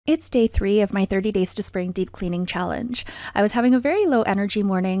It's day 3 of my 30 Days to Spring deep cleaning challenge. I was having a very low energy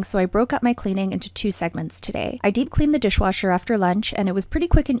morning, so I broke up my cleaning into 2 segments today. I deep cleaned the dishwasher after lunch, and it was pretty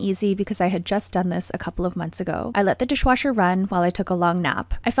quick and easy because I had just done this a couple of months ago. I let the dishwasher run while I took a long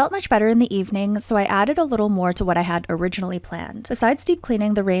nap. I felt much better in the evening, so I added a little more to what I had originally planned. Besides deep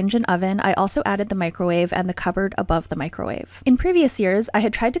cleaning the range and oven, I also added the microwave and the cupboard above the microwave. In previous years, I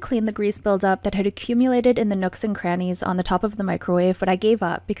had tried to clean the grease buildup that had accumulated in the nooks and crannies on the top of the microwave, but I gave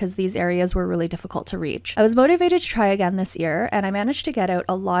up because these areas were really difficult to reach. I was motivated to try again this year, and I managed to get out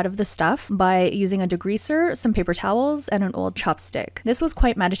a lot of the stuff by using a degreaser, some paper towels, and an old chopstick. This was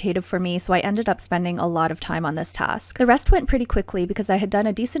quite meditative for me, so I ended up spending a lot of time on this task. The rest went pretty quickly because I had done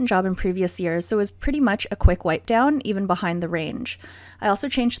a decent job in previous years, so it was pretty much a quick wipe down, even behind the range. I also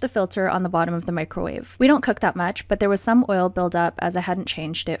changed the filter on the bottom of the microwave. We don't cook that much, but there was some oil buildup as I hadn't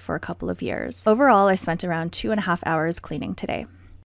changed it for a couple of years. Overall, I spent around 2.5 hours cleaning today.